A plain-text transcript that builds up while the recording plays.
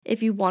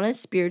if you want a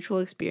spiritual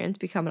experience,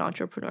 become an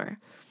entrepreneur.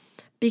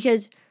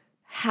 Because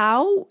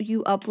how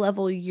you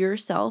up-level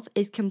yourself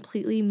is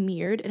completely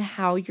mirrored in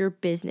how your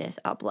business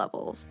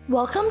up-levels.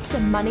 Welcome to the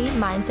Money,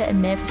 Mindset, and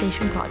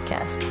Manifestation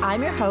Podcast.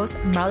 I'm your host,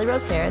 Marley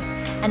Rose Harris,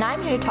 and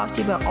I'm here to talk to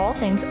you about all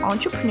things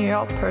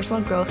entrepreneurial,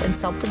 personal growth, and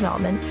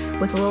self-development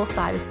with a little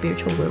side of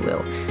spiritual woo-woo.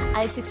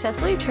 I have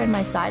successfully turned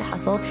my side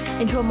hustle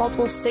into a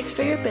multiple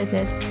six-figure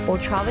business while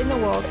traveling the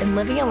world and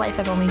living a life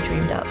I've only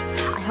dreamed of.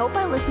 I hope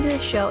by listening to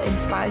this show it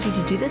inspires you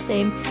to do the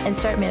same and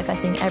start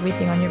manifesting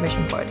everything on your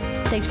vision board.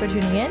 Thanks for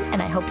tuning in,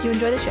 and I hope you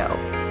enjoy the show.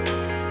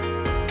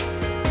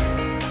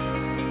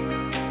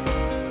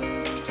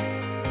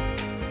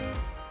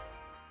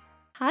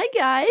 Hi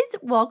guys,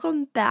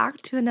 welcome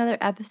back to another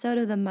episode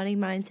of the Money,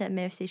 Mindset, and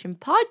Manifestation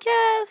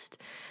Podcast.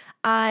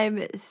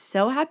 I'm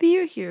so happy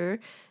you're here.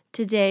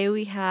 Today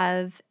we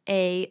have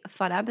a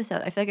fun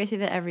episode. I feel like I say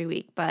that every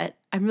week, but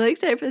I'm really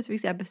excited for this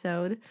week's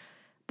episode.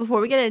 Before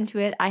we get into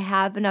it, I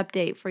have an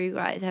update for you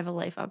guys. I have a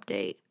life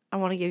update. I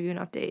want to give you an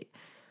update.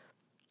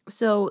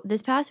 So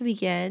this past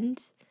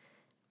weekend,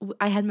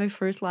 I had my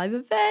first live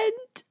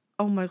event.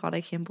 Oh my God,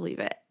 I can't believe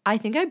it. I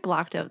think I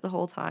blacked out the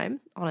whole time,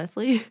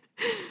 honestly,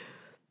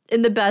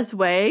 in the best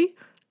way.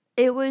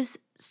 It was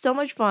so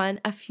much fun.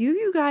 A few of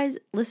you guys,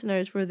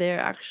 listeners, were there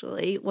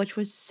actually, which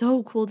was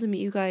so cool to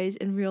meet you guys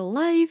in real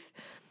life.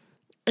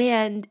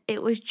 And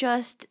it was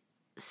just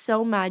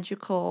so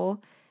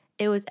magical.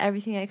 It was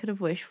everything I could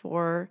have wished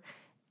for.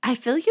 I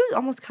feel like it was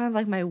almost kind of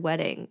like my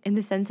wedding in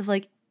the sense of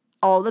like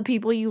all the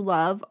people you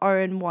love are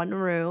in one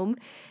room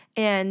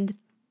and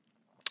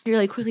you're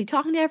like quickly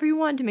talking to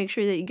everyone to make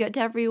sure that you get to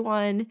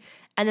everyone,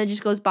 and then it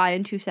just goes by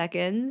in 2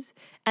 seconds.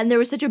 And there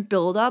was such a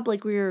build-up,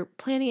 like we were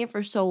planning it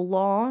for so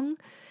long,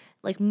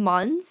 like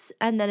months,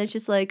 and then it's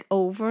just like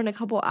over in a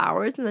couple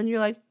hours, and then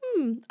you're like,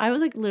 I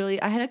was like literally,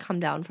 I had to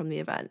come down from the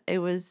event. It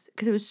was,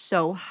 because it was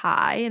so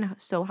high and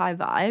so high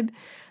vibe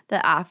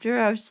that after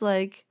I was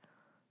like,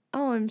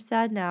 oh, I'm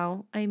sad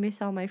now. I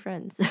miss all my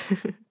friends.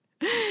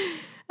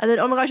 And then,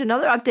 oh my gosh,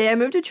 another update. I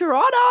moved to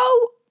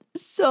Toronto.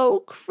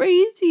 So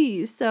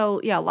crazy. So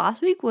yeah,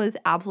 last week was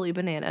absolutely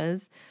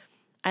bananas.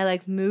 I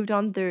like moved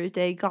on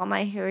Thursday, got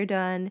my hair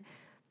done.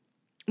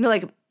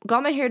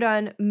 Got my hair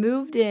done,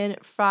 moved in.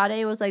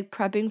 Friday was like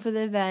prepping for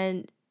the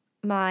event.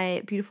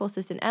 My beautiful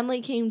assistant Emily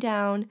came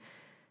down,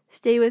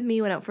 stayed with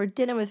me, went out for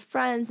dinner with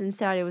friends, and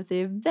Saturday was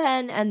the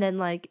event. And then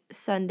like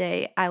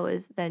Sunday, I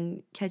was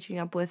then catching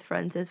up with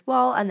friends as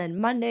well. And then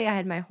Monday, I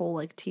had my whole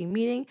like team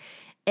meeting.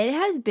 It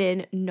has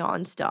been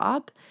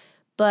nonstop,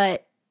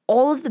 but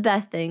all of the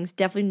best things,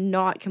 definitely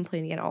not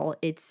complaining at all.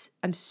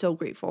 I'm so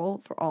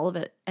grateful for all of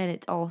it, and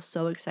it's all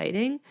so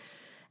exciting.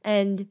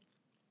 And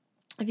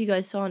if you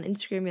guys saw on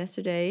Instagram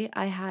yesterday,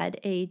 I had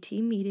a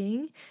team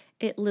meeting.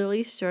 It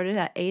literally started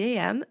at 8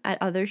 a.m. at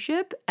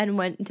Othership and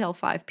went until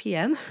 5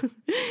 p.m.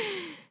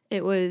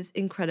 It was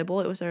incredible.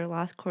 It was our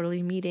last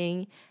quarterly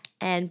meeting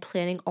and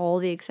planning all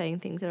the exciting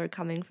things that are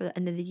coming for the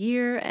end of the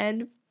year.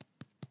 And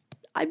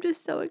I'm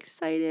just so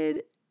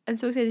excited. I'm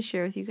so excited to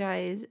share with you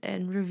guys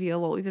and reveal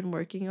what we've been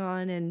working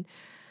on, and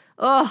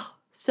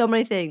so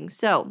many things.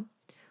 So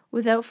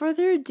without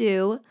further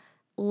ado,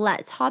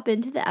 let's hop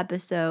into the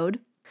episode.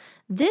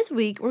 This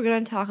week, we're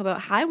going to talk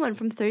about how I went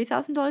from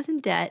 $30,000 in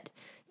debt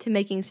to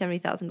making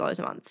 $70,000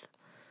 a month.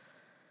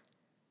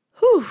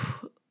 Whew.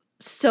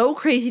 So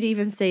crazy to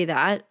even say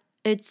that.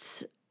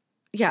 It's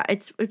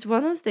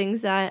one of those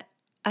things that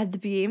at the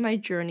beginning of my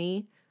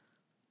journey,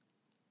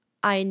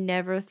 I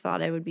never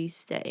thought I would be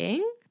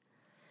saying.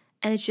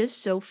 And it's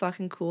just so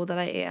fucking cool that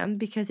I am,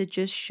 because it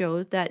just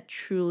shows that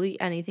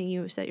truly anything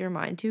you set your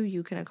mind to,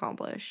 you can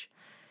accomplish.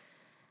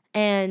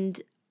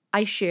 And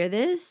I share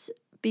this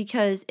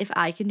because if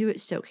I can do it,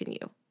 so can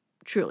you.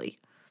 Truly.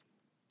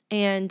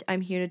 And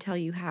I'm here to tell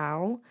you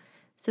how,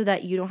 so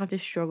that you don't have to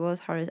struggle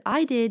as hard as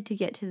I did to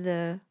get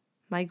to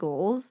my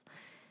goals.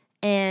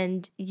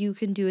 And you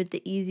can do it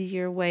the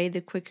easier way,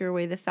 the quicker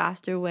way, the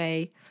faster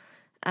way.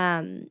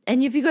 And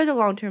if you guys are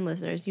long-term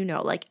listeners, you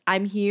know, like,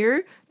 I'm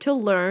here to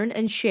learn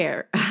and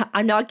share.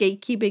 I'm not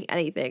gatekeeping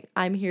anything.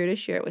 I'm here to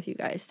share it with you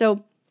guys.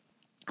 So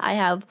I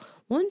have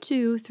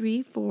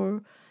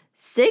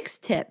 6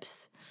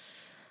 tips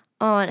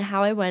on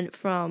how I went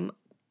from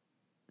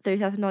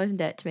 $30,000 in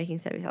debt to making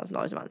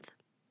 $70,000 a month.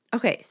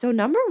 Okay, so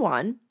number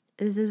 1,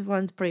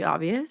 one's pretty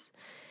obvious,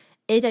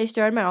 is I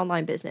started my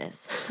online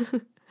business.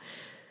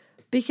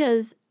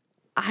 Because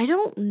I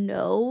don't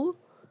know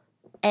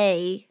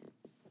a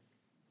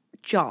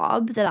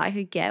job that I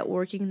could get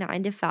working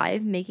 9 to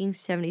 5 making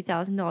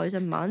 $70,000 a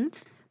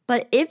month.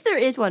 But if there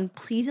is one,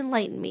 please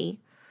enlighten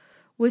me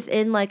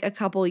within like a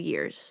couple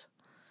years.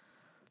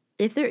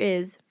 If there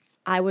is,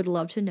 I would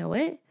love to know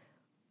it,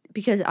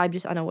 because I'm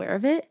just unaware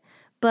of it.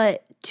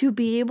 But to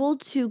be able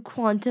to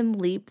quantum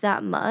leap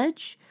that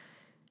much,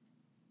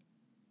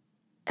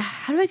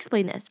 how do I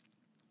explain this?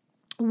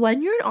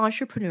 When you're an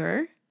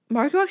entrepreneur,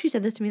 Marco actually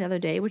said this to me the other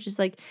day, which is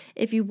like,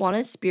 if you want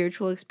a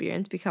spiritual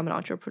experience, become an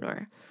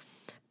entrepreneur.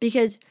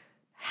 Because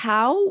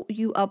how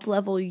you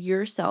up-level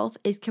yourself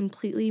is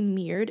completely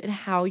mirrored in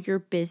how your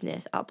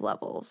business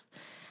up-levels.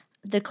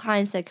 the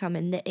clients that come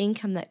in, the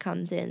income that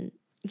comes in,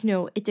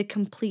 it's a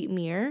complete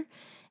mirror.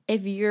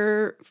 If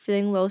you're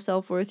feeling low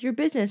self-worth, your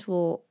business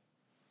will,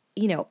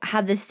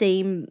 have the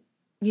same,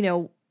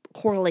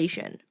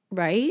 correlation,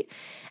 right?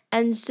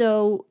 And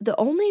so the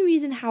only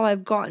reason how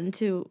I've gotten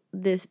to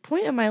this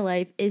point in my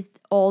life is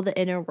all the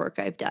inner work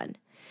I've done.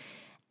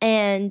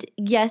 And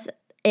yes,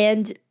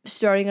 and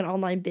starting an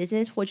online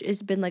business, which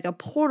has been like a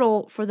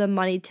portal for the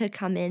money to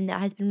come in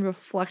that has been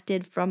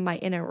reflected from my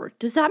inner work.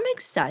 Does that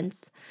make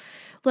sense?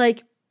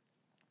 Like,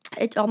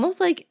 it's almost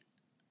like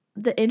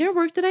the inner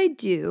work that I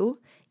do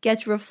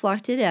gets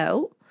reflected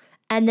out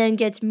and then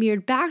gets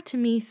mirrored back to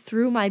me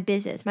through my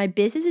business. My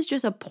business is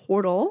just a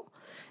portal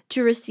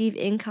to receive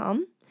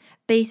income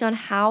based on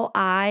how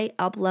I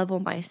up-level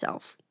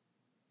myself.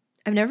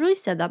 I've never really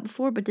said that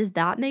before, but does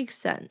that make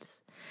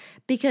sense?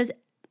 Because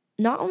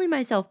not only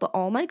myself, but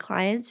all my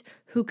clients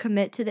who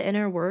commit to the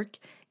inner work,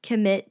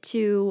 commit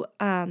to,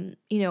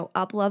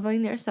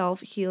 up-leveling their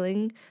self,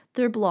 healing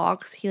their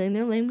blocks, healing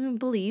their limiting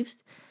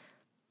beliefs,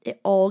 it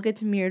all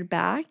gets mirrored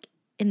back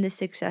in the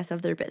success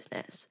of their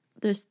business.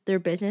 Their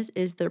business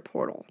is their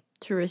portal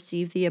to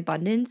receive the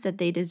abundance that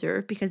they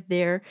deserve because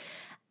they're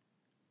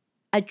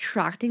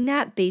attracting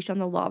that based on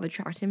the law of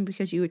attraction,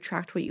 because you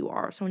attract what you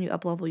are. So when you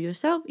up-level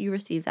yourself, you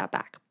receive that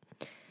back.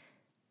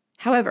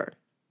 However,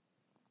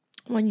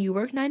 when you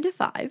work 9 to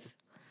 5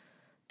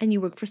 and you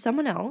work for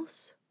someone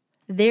else,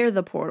 they're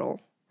the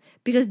portal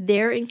because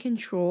they're in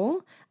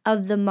control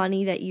of the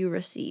money that you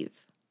receive,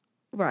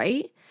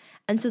 right?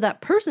 And so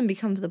that person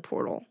becomes the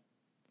portal.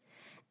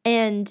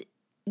 And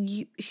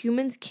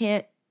humans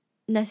can't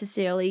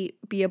necessarily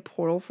be a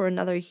portal for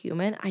another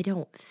human, I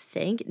don't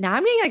think. Now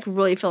I'm getting like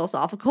really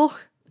philosophical.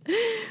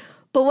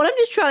 But what I'm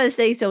just trying to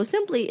say so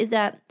simply is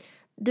that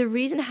the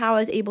reason how I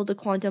was able to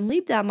quantum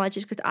leap that much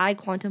is because I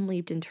quantum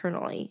leaped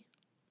internally.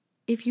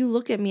 If you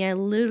look at me, I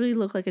literally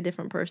look like a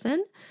different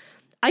person.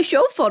 I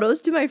show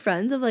photos to my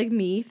friends of like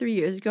me 3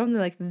 years ago and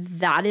they're like,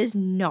 that is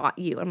not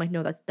you. I'm like,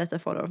 no, that's a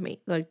photo of me.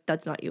 Like,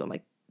 that's not you. I'm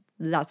like,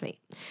 that's me.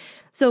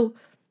 So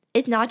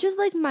it's not just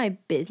like my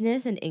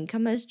business and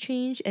income has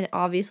changed, and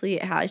obviously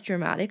it has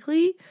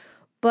dramatically,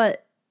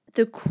 but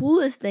the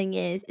coolest thing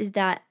is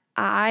that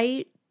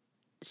I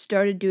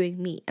started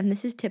doing me. And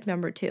this is tip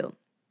number 2.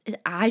 Is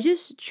I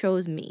just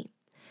chose me.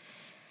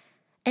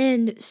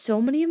 And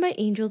so many of my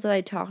angels that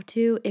I talk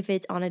to, if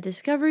it's on a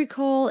discovery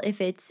call,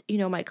 if it's,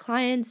 my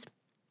clients,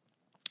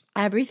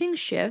 everything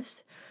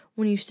shifts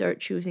when you start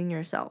choosing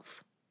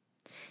yourself.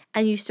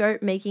 And you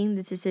start making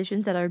the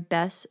decisions that are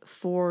best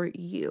for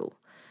you.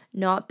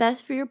 Not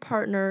best for your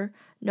partner,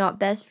 not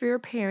best for your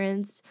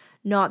parents,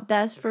 not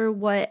best for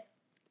what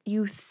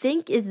you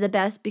think is the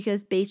best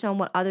because based on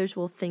what others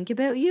will think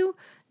about you.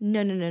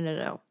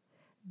 No.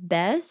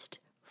 Best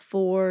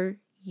for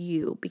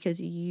you because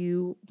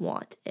you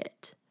want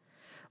it.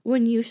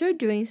 When you start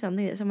doing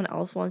something that someone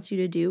else wants you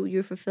to do,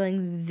 you're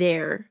fulfilling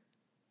their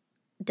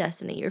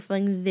destiny. You're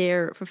fulfilling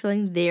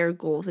their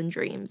goals and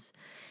dreams.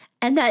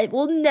 And that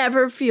will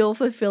never feel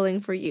fulfilling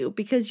for you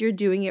because you're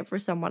doing it for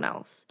someone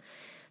else.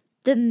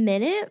 The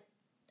minute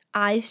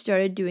I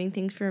started doing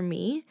things for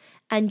me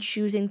and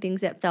choosing things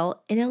that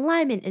felt in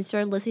alignment and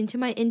started listening to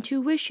my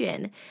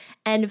intuition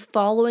and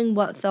following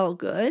what felt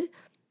good,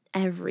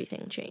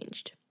 everything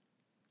changed.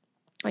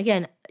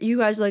 Again, you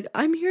guys are like,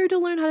 I'm here to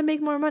learn how to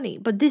make more money.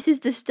 But this is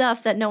the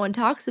stuff that no one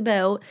talks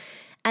about.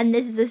 And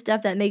this is the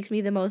stuff that makes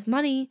me the most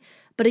money.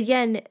 But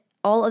again,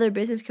 all other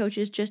business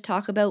coaches just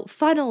talk about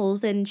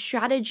funnels and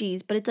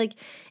strategies. But it's like,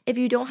 if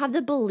you don't have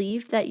the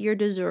belief that you're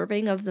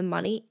deserving of the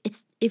money,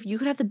 if you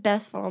could have the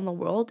best funnel in the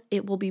world,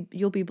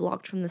 you'll be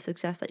blocked from the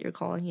success that you're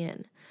calling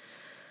in.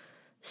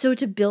 So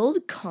to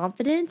build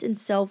confidence and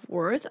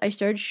self-worth, I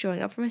started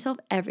showing up for myself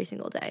every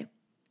single day.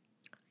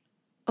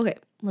 Okay,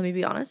 let me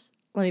be honest.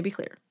 Let me be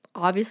clear.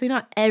 Obviously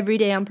not every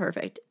day I'm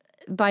perfect.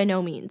 By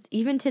no means.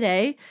 Even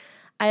today,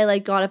 I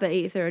got up at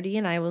 8:30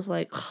 and I was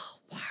like, oh,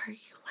 why are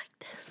you like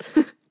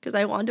this? Because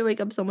I wanted to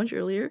wake up so much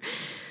earlier.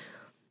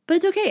 But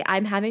it's okay.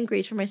 I'm having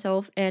grace for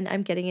myself and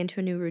I'm getting into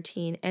a new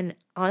routine. And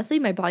honestly,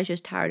 my body's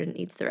just tired and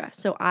needs the rest.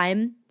 So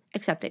I'm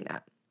accepting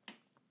that.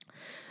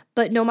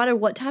 But no matter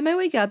what time I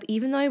wake up,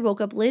 even though I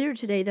woke up later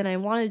today than I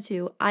wanted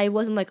to, I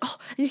wasn't like, oh,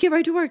 I need to get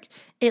right to work.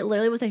 It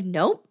literally was like,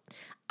 nope.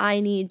 I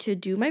need to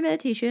do my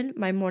meditation,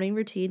 my morning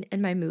routine,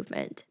 and my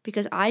movement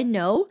because I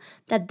know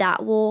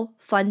that will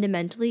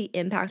fundamentally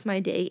impact my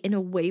day in a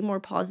way more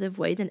positive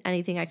way than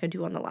anything I could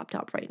do on the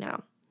laptop right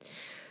now.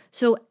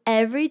 So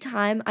every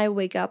time I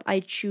wake up, I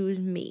choose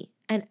me.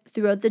 And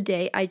throughout the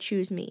day, I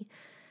choose me.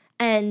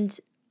 And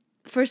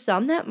for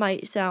some, that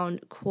might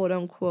sound quote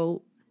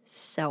unquote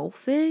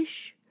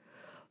selfish,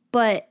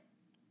 but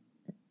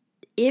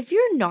if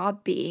you're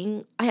not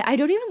being, I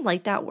don't even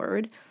like that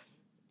word,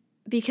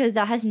 because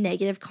that has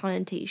negative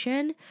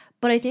connotation,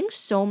 but I think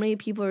so many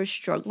people are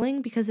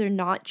struggling because they're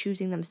not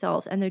choosing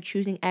themselves and they're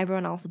choosing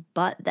everyone else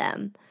but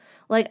them.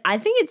 I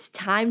think it's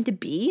time to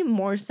be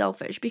more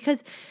selfish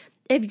because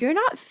if you're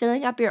not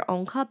filling up your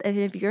own cup, and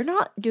if you're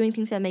not doing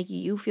things that make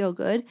you feel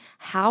good,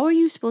 how are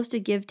you supposed to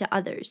give to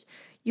others?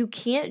 You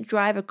can't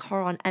drive a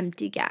car on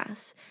empty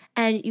gas,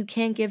 and you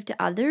can't give to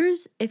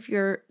others if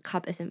your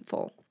cup isn't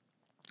full.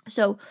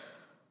 So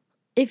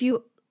if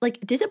you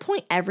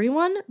disappoint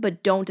everyone,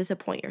 but don't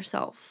disappoint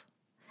yourself.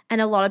 And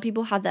a lot of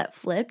people have that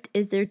flipped,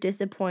 is they're just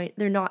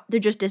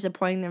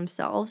disappointing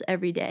themselves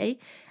every day,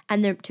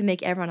 and they're to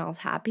make everyone else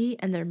happy,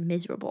 and they're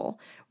miserable.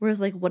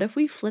 Whereas what if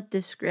we flip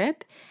the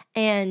script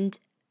and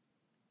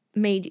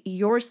made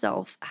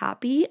yourself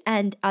happy,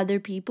 and other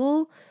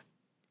people,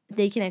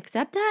 they can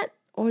accept that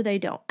or they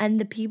don't. And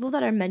the people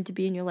that are meant to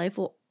be in your life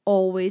will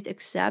always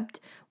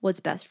accept what's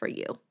best for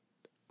you,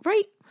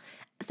 right?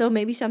 So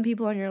maybe some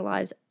people in your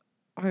lives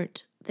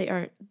aren't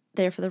there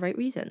for the right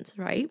reasons,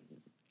 right?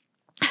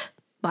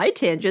 My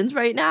tangents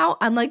right now,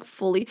 I'm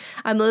literally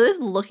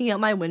just looking out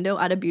my window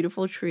at a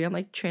beautiful tree.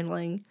 I'm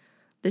channeling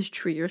this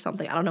tree or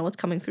something. I don't know what's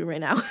coming through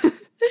right now.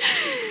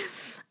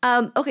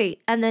 Okay,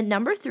 and then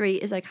number 3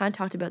 is, I kind of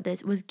talked about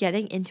this, was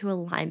getting into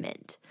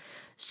alignment.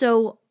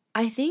 So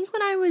I think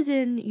when I was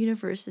in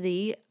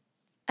university,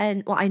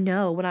 I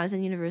know when I was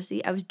in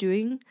university, I was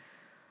doing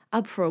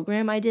a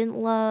program I didn't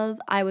love.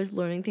 I was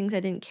learning things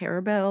I didn't care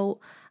about.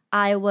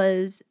 I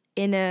was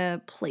in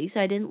a place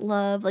I didn't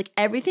love.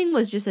 Everything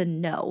was just a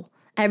no.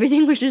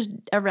 Everything was just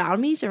around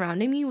me,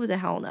 surrounding me was a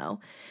hell no.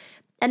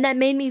 And that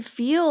made me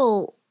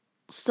feel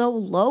so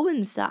low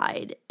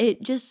inside.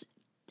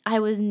 I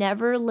was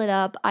never lit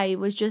up. I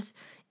was just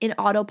in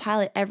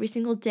autopilot every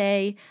single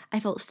day. I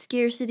felt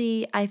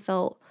scarcity. I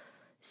felt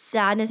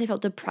sadness. I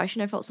felt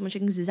depression. I felt so much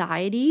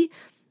anxiety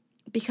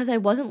because I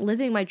wasn't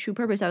living my true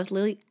purpose. I was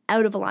literally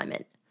out of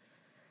alignment.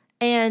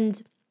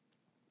 And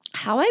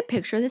how I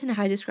picture this and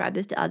how I describe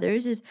this to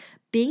others is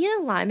being in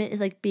alignment is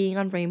like being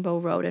on Rainbow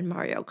Road in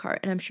Mario Kart.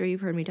 And I'm sure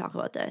you've heard me talk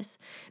about this.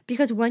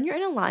 Because when you're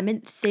in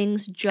alignment,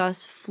 things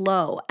just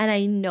flow. And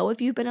I know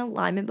if you've been in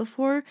alignment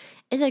before,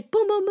 it's like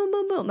boom, boom, boom,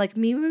 boom, boom. Like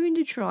me moving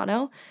to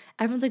Toronto,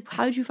 everyone's like,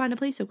 how did you find a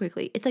place so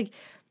quickly? It's like,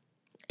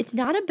 it's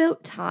not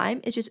about time.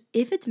 It's just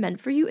if it's meant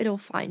for you, it'll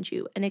find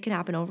you. And it can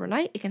happen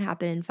overnight. It can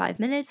happen in 5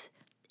 minutes.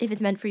 If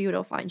it's meant for you,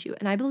 it'll find you.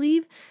 And I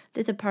believe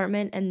this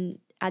apartment and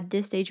at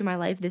this stage of my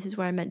life, this is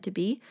where I'm meant to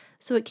be.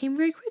 So it came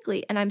very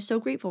quickly. And I'm so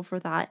grateful for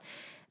that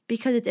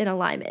because it's in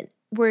alignment.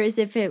 Whereas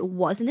if it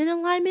wasn't in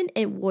alignment,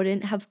 it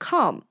wouldn't have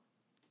come,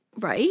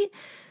 right?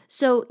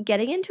 So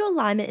getting into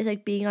alignment is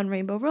like being on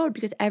Rainbow Road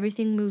because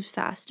everything moves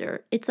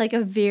faster. It's like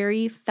a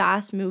very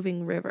fast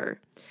moving river.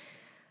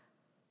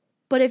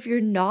 But if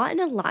you're not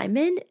in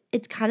alignment,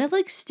 it's kind of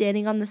like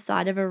standing on the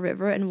side of a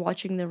river and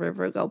watching the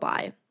river go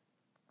by.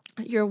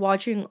 You're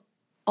watching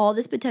all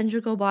this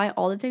potential go by,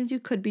 all the things you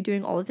could be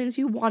doing, all the things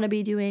you want to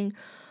be doing,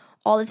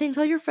 all the things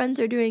all your friends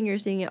are doing. You're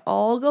seeing it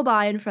all go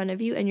by in front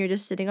of you and you're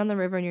just sitting on the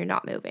river and you're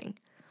not moving.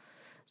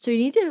 So you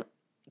need to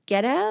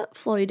get a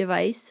floaty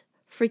device,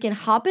 freaking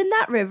hop in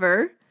that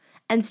river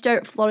and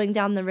start floating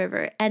down the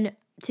river. And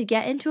to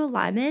get into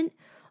alignment,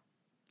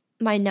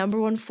 my number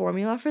one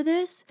formula for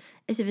this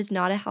is if it's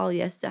not a hell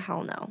yes, it's a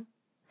hell no.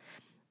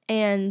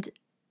 And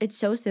it's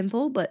so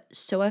simple, but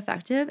so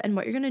effective. And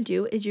what you're going to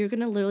do is you're going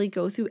to literally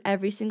go through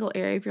every single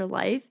area of your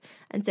life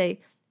and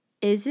say,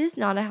 is this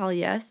not a hell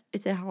yes?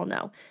 It's a hell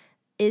no.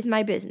 Is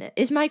my business,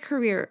 is my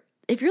career,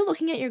 if you're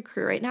looking at your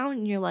career right now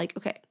and you're like,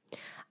 okay,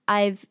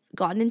 I've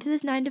gotten into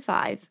this 9 to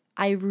 5.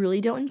 I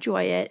really don't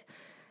enjoy it.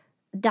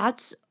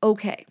 That's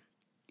okay.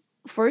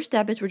 First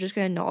step is we're just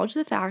going to acknowledge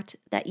the fact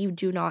that you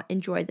do not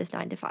enjoy this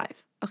 9 to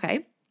 5.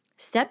 Okay.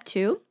 Step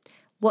 2,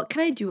 what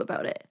can I do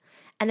about it?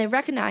 And I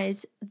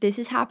recognize this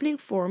is happening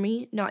for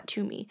me, not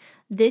to me.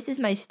 This is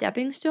my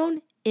stepping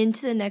stone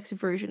into the next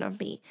version of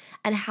me.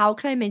 And how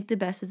can I make the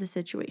best of the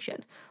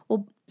situation?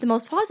 Well, the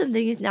most positive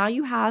thing is now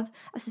you have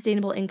a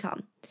sustainable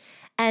income.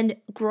 And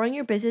growing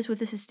your business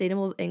with a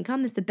sustainable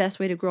income is the best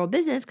way to grow a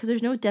business because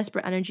there's no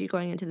desperate energy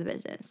going into the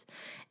business.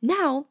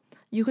 Now,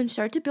 you can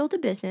start to build a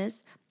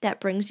business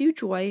that brings you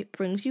joy,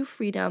 brings you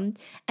freedom.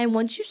 And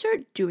once you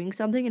start doing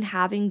something and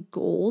having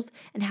goals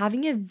and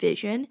having a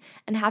vision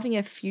and having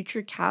a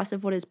future cast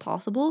of what is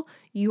possible,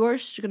 you are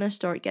going to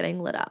start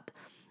getting lit up.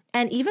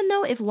 And even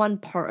though if one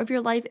part of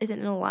your life isn't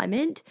in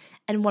alignment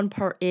and one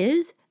part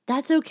is,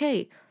 that's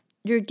okay.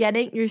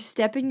 You're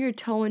stepping your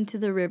toe into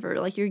the river.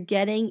 Like you're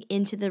getting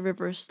into the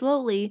river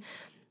slowly.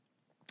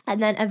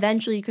 And then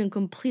eventually you can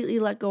completely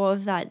let go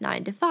of that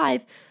 9 to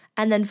 5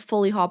 and then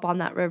fully hop on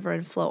that river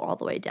and flow all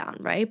the way down,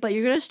 right? But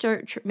you're going to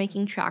start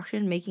making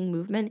traction, making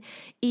movement,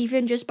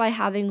 even just by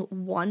having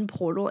one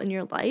portal in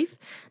your life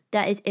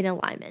that is in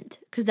alignment,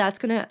 because that's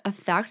going to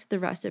affect the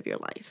rest of your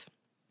life.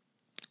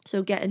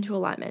 So get into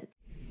alignment.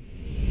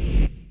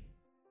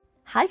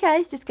 Hi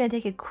guys, just going to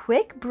take a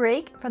quick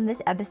break from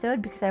this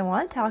episode because I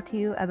want to talk to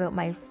you about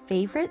my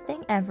favorite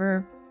thing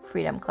ever,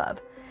 Freedom Club.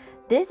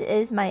 This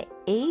is my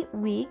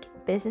 8-week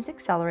business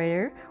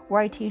accelerator where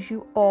I teach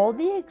you all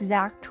the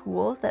exact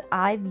tools that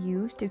I've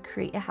used to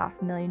create a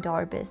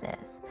 $500,000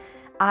 business.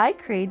 I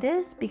create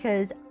this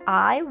because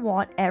I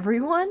want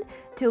everyone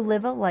to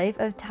live a life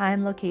of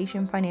time,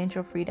 location,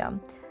 financial freedom.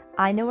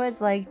 I know what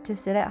it's like to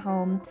sit at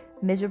home,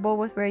 miserable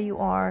with where you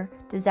are,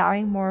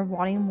 desiring more,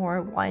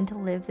 wanting to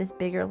live this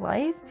bigger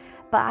life,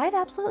 but I had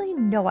absolutely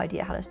no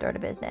idea how to start a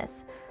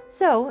business.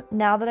 So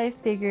now that I've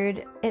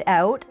figured it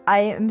out, I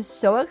am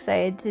so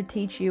excited to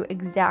teach you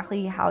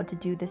exactly how to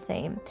do the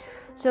same.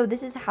 So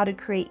this is how to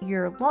create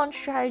your launch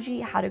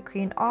strategy, how to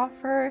create an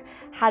offer,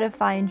 how to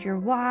find your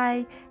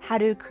why, how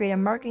to create a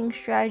marketing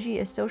strategy,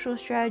 a social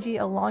strategy,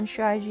 a launch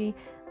strategy,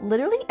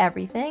 literally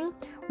everything.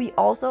 We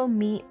also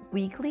meet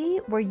weekly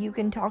where you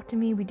can talk to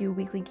me. We do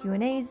weekly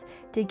Q&As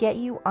to get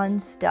you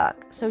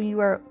unstuck so you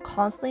are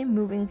constantly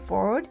moving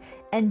forward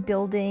and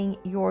building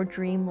your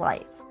dream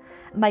life.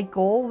 My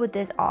goal with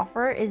this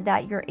offer is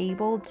that you're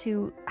able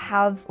to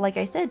have, like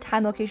I said,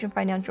 time, location,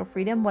 financial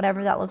freedom,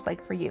 whatever that looks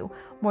like for you.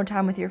 More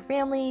time with your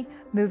family,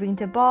 moving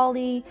to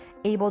Bali,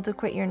 able to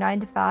quit your 9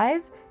 to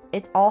 5.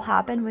 It's all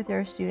happened with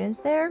our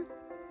students there.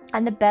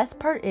 And the best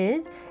part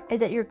is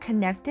that you're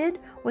connected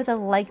with a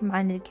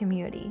like-minded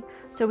community.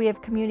 So we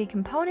have community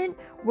component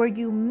where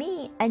you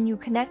meet and you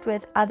connect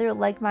with other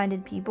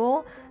like-minded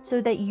people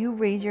so that you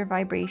raise your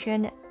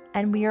vibration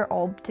and we are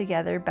all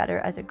together better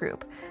as a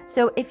group.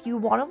 So if you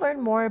want to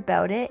learn more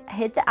about it,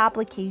 hit the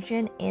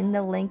application in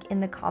the link in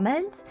the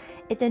comments.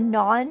 It's a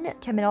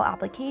non-committal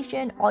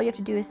application. All you have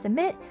to do is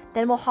submit,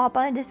 then we'll hop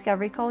on a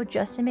discovery call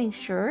just to make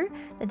sure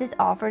that this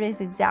offer is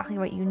exactly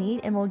what you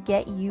need and will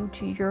get you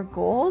to your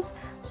goals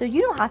so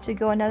you don't have to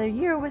go another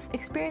year with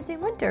experiencing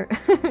winter.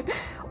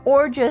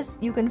 Or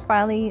just you can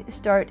finally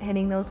start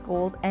hitting those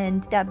goals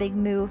and that big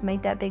move,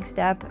 make that big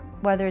step,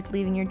 whether it's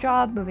leaving your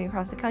job, moving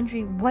across the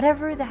country,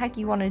 whatever the heck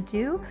you want to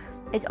do,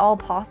 it's all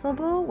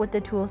possible with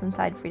the tools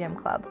inside Freedom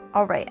Club.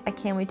 All right, I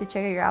can't wait to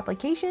check out your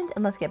applications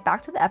and let's get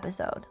back to the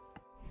episode.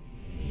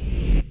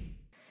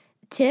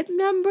 Tip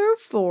number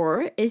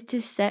 4 is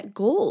to set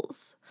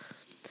goals.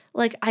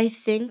 Like, I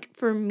think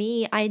for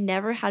me, I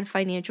never had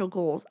financial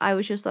goals. I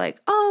was just like,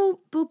 oh,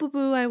 boo, boo,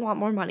 boo, I want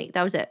more money.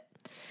 That was it.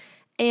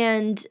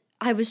 And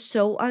I was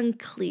so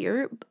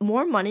unclear.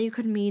 More money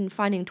could mean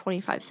finding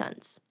 25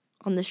 cents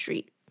on the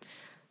street.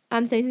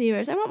 I'm saying to the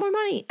universe, I want more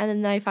money. And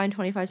then I find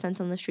 25 cents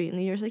on the street. And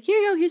the universe is like, here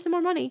you go, here's some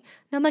more money.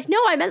 And I'm like, no,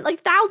 I meant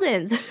like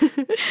thousands.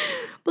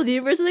 But the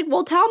universe is like,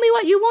 well, tell me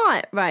what you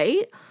want,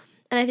 right?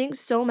 And I think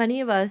so many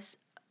of us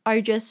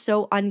are just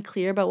so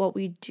unclear about what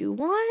we do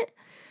want.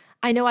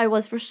 I know I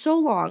was for so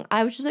long.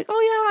 I was just like, oh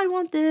yeah, I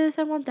want this,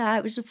 I want that.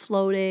 It was just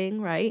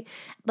floating, right?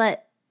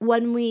 But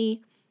when we're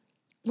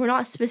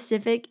not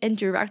specific and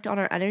direct on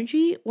our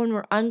energy, when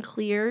we're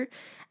unclear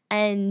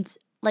and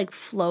like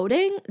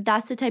floating,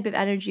 that's the type of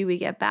energy we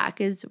get back,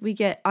 is we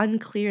get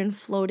unclear and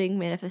floating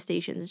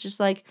manifestations. It's just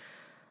like,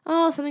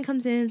 oh, something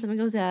comes in, something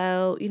goes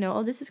out,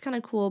 oh, this is kind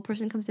of cool.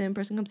 Person comes in,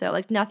 person comes out.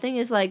 Like nothing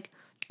is like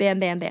bam,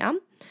 bam, bam.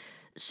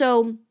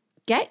 So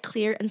get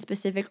clear and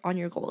specific on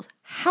your goals.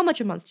 How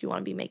much a month do you want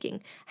to be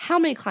making? How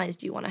many clients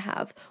do you want to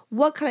have?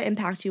 What kind of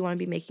impact do you want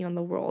to be making on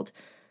the world?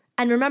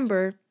 And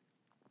remember,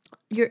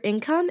 your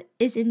income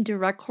is in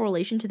direct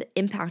correlation to the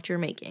impact you're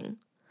making.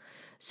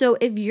 So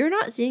if you're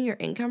not seeing your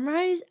income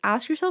rise,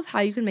 ask yourself how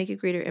you can make a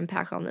greater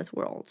impact on this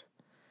world.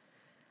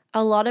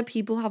 A lot of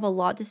people have a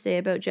lot to say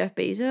about Jeff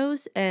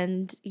Bezos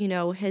and,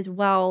 his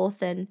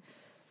wealth and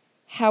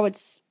how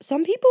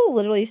some people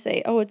literally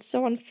say, oh, it's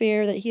so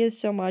unfair that he has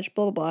so much,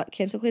 blah, blah, blah,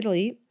 cancel, clear,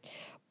 delete.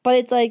 But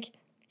it's like,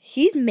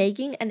 he's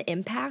making an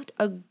impact,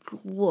 a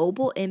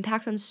global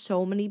impact on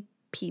so many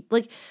people.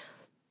 Like,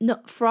 no,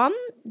 from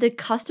the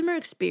customer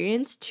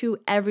experience to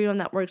everyone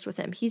that works with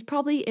him. He's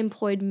probably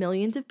employed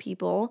millions of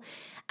people.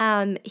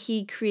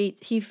 He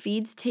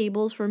feeds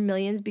tables for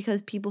millions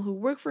because people who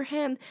work for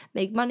him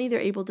make money. They're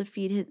able to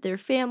feed their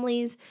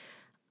families.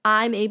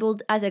 I'm able,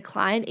 as a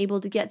client, able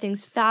to get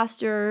things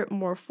faster,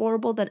 more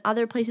affordable than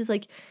other places.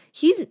 Like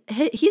he's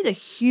a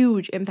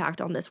huge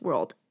impact on this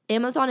world.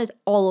 Amazon is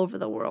all over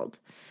the world.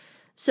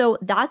 So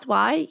that's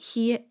why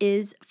he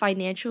is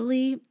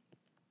financially,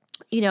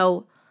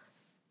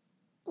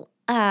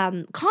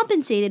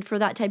 compensated for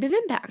that type of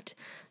impact.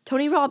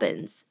 Tony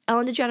Robbins,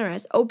 Ellen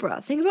DeGeneres,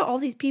 Oprah. Think about all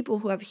these people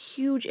who have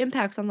huge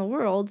impacts on the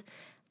world.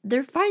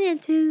 Their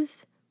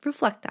finances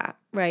reflect that,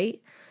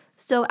 right?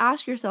 So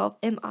ask yourself,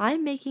 am I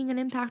making an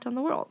impact on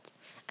the world?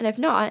 And if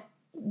not,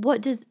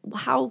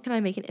 how can I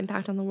make an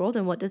impact on the world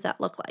and what does that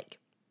look like?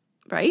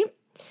 Right?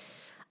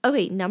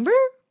 Okay, number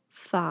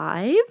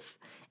 5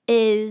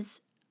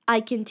 is I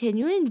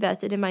continually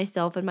invested in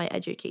myself and my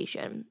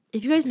education.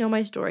 If you guys know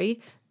my story,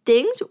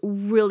 things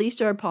really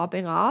started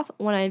popping off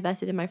when I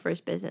invested in my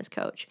first business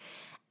coach.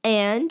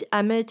 And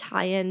I'm going to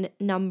tie in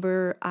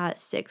number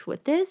 6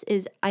 with this,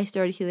 is I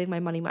started healing my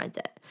money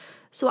mindset.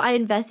 So I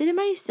invested in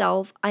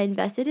myself. I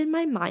invested in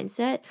my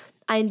mindset.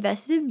 I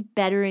invested in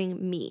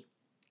bettering me.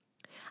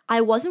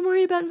 I wasn't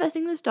worried about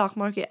investing in the stock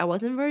market. I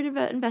wasn't worried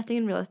about investing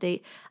in real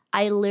estate.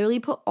 I literally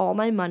put all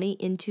my money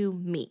into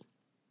me.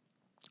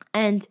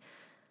 And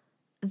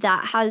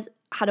that has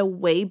had a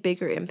way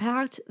bigger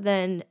impact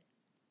than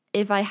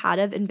if I had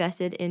have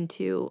invested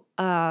into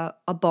a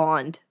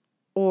bond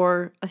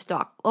or a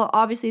stock. Well,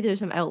 obviously there's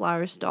some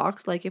outlier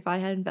stocks. Like if I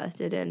had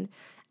invested in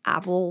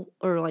Apple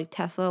or like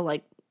Tesla,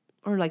 like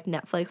or like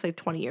Netflix like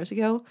 20 years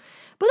ago.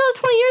 But that was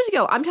 20 years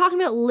ago. I'm talking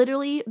about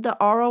literally the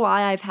ROI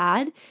I've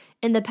had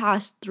in the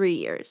past 3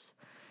 years.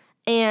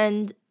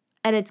 And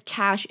it's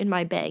cash in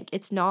my bank.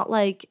 It's not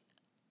like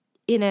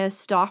in a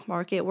stock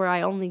market where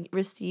I only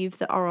receive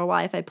the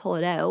ROI if I pull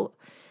it out.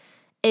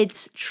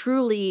 It's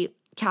truly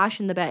cash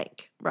in the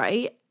bank,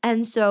 right?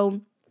 And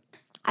so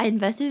I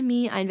invested in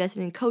me. I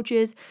invested in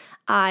coaches.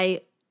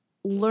 I've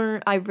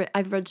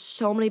read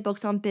so many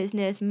books on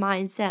business,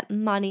 mindset,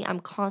 money. I'm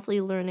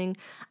constantly learning.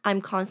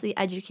 I'm constantly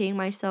educating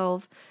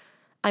myself.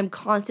 I'm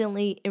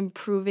constantly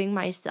improving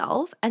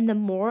myself. And the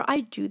more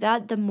I do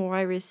that, the more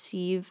I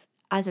receive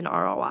as an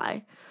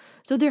ROI.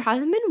 So there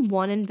hasn't been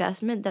one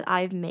investment that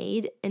I've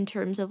made in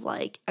terms of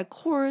like a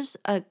course,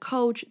 a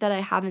coach that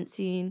I haven't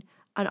seen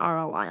an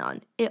ROI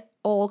on. It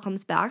all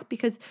comes back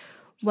because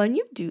when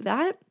you do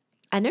that,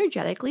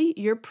 energetically,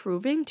 you're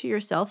proving to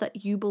yourself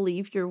that you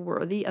believe you're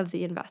worthy of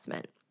the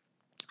investment.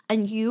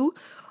 And you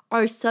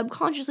are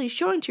subconsciously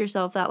showing to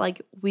yourself that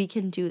like, we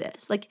can do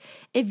this. Like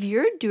if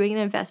you're doing an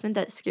investment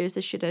that scares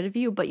the shit out of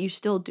you, but you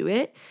still do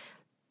it,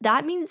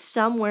 that means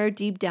somewhere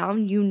deep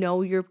down, you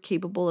know you're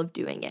capable of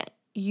doing it.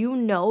 You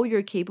know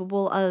you're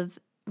capable of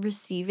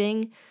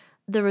receiving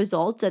the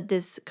results that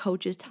this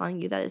coach is telling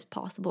you that is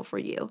possible for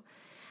you.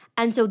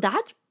 And so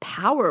that's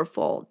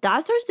powerful.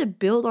 That starts to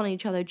build on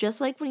each other.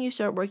 Just like when you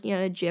start working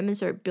at a gym and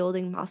start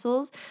building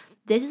muscles,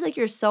 this is like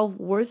your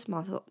self-worth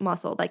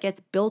muscle that gets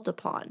built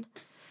upon.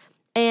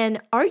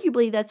 And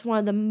arguably, that's one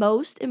of the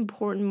most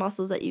important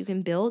muscles that you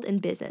can build in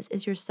business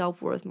is your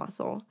self-worth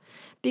muscle.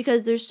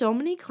 Because there's so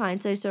many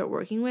clients I start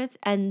working with,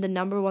 and the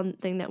number one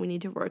thing that we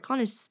need to work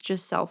on is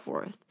just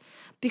self-worth.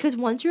 Because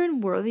once you're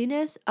in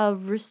worthiness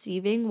of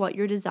receiving what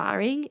you're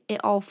desiring,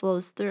 it all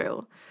flows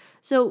through.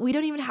 So we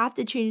don't even have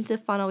to change the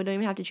funnel. We don't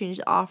even have to change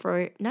the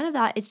offer. None of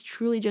that. It's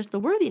truly just the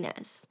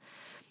worthiness.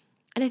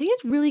 And I think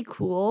it's really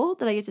cool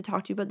that I get to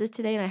talk to you about this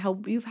today. And I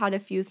hope you've had a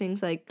few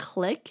things like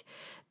click,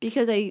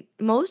 because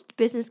most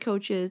business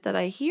coaches that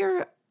I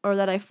hear or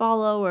that I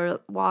follow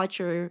or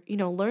watch or,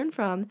 learn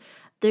from,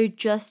 they're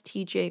just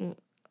teaching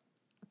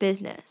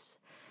business.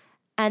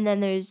 And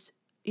then there's,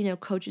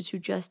 coaches who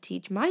just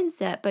teach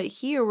mindset. But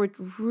here we're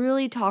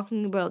really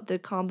talking about the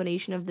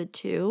combination of the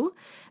two,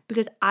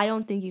 because I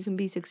don't think you can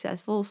be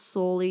successful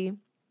solely.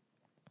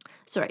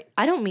 Sorry,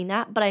 I don't mean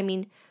that, but I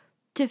mean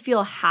to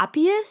feel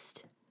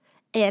happiest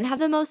and have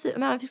the most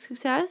amount of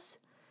success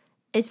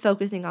is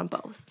focusing on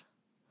both.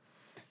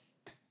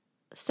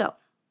 So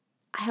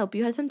I hope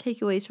you had some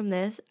takeaways from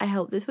this. I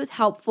hope this was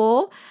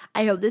helpful.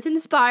 I hope this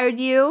inspired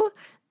you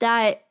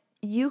that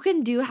you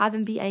can do, have,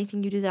 and be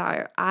anything you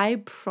desire.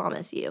 I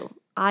promise you.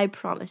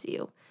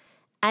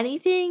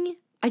 Anything.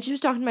 I just was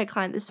talking to my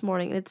client this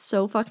morning, and it's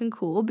so fucking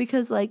cool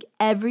because like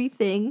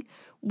everything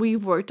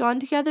we've worked on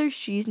together,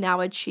 she's now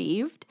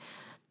achieved.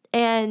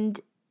 And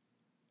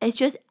it's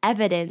just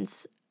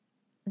evidence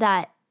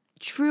that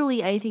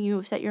truly anything you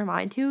have set your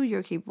mind to,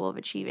 you're capable of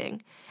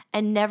achieving.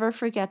 And never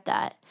forget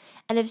that.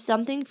 And if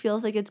something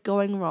feels like it's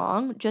going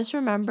wrong, just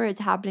remember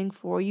it's happening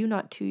for you,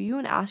 not to you,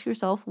 and ask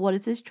yourself, what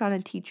is this trying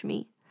to teach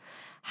me?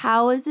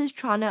 How is this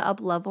trying to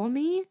up-level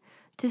me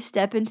to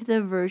step into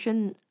the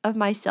version of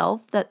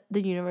myself that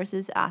the universe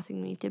is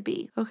asking me to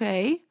be?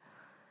 Okay?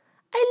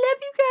 I love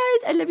you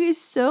guys. I love you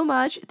so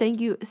much.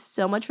 Thank you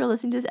so much for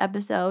listening to this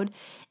episode.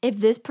 If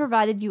this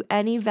provided you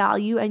any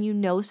value and you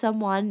know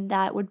someone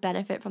that would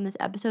benefit from this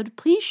episode,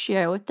 please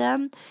share with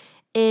them.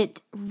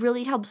 It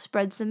really helps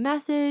spreads the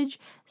message,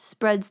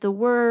 spreads the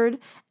word,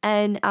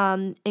 and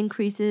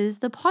increases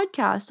the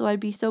podcast. So I'd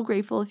be so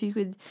grateful if you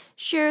could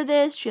share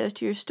this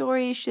to your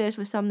stories, share this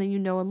with someone you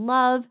know and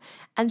love,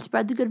 and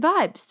spread the good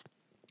vibes.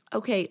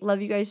 Okay,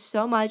 love you guys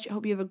so much.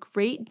 Hope you have a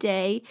great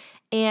day,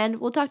 and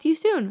we'll talk to you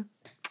soon.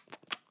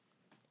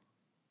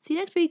 See you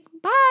next week.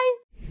 Bye.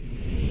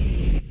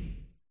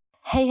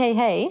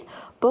 Hey.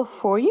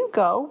 Before you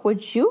go,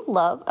 would you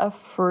love a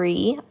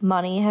free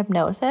money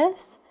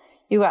hypnosis?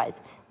 You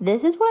guys,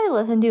 this is what I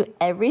listen to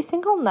every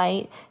single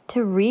night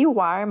to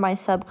rewire my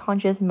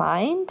subconscious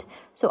mind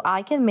so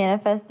I can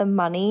manifest the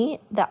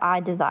money that I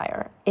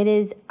desire. It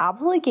is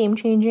absolutely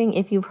game-changing.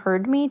 If you've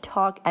heard me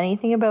talk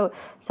anything about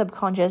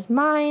subconscious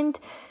mind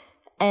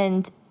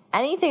and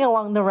anything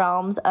along the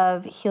realms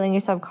of healing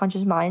your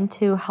subconscious mind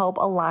to help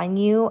align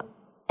you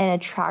and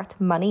attract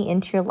money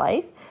into your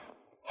life,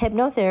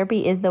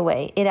 hypnotherapy is the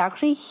way. It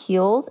actually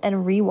heals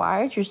and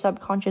rewires your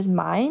subconscious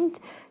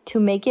mind to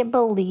make it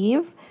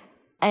believe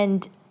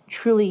and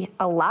truly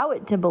allow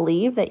it to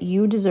believe that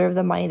you deserve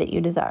the money that you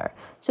desire.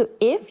 So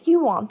if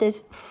you want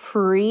this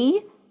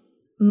free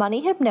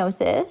money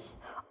hypnosis,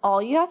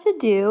 all you have to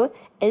do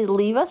is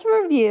leave us a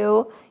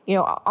review,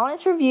 an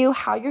honest review,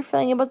 how you're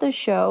feeling about the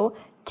show,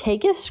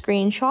 take a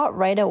screenshot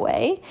right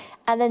away,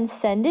 and then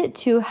send it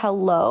to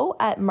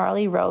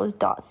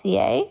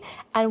hello@marleyrose.ca,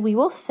 and we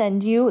will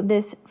send you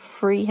this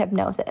free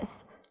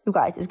hypnosis. You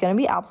guys, it's going to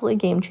be absolutely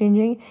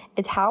game-changing.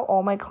 It's how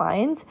all my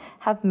clients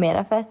have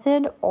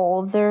manifested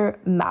all of their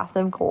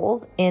massive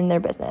goals in their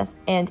business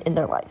and in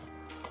their life.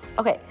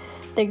 Okay,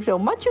 Thanks so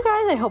much, you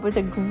guys. I hope it's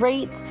a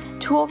great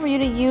tool for you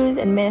to use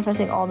in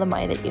manifesting all the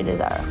money that you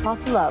desire.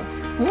 Lots of love.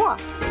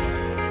 Mwah.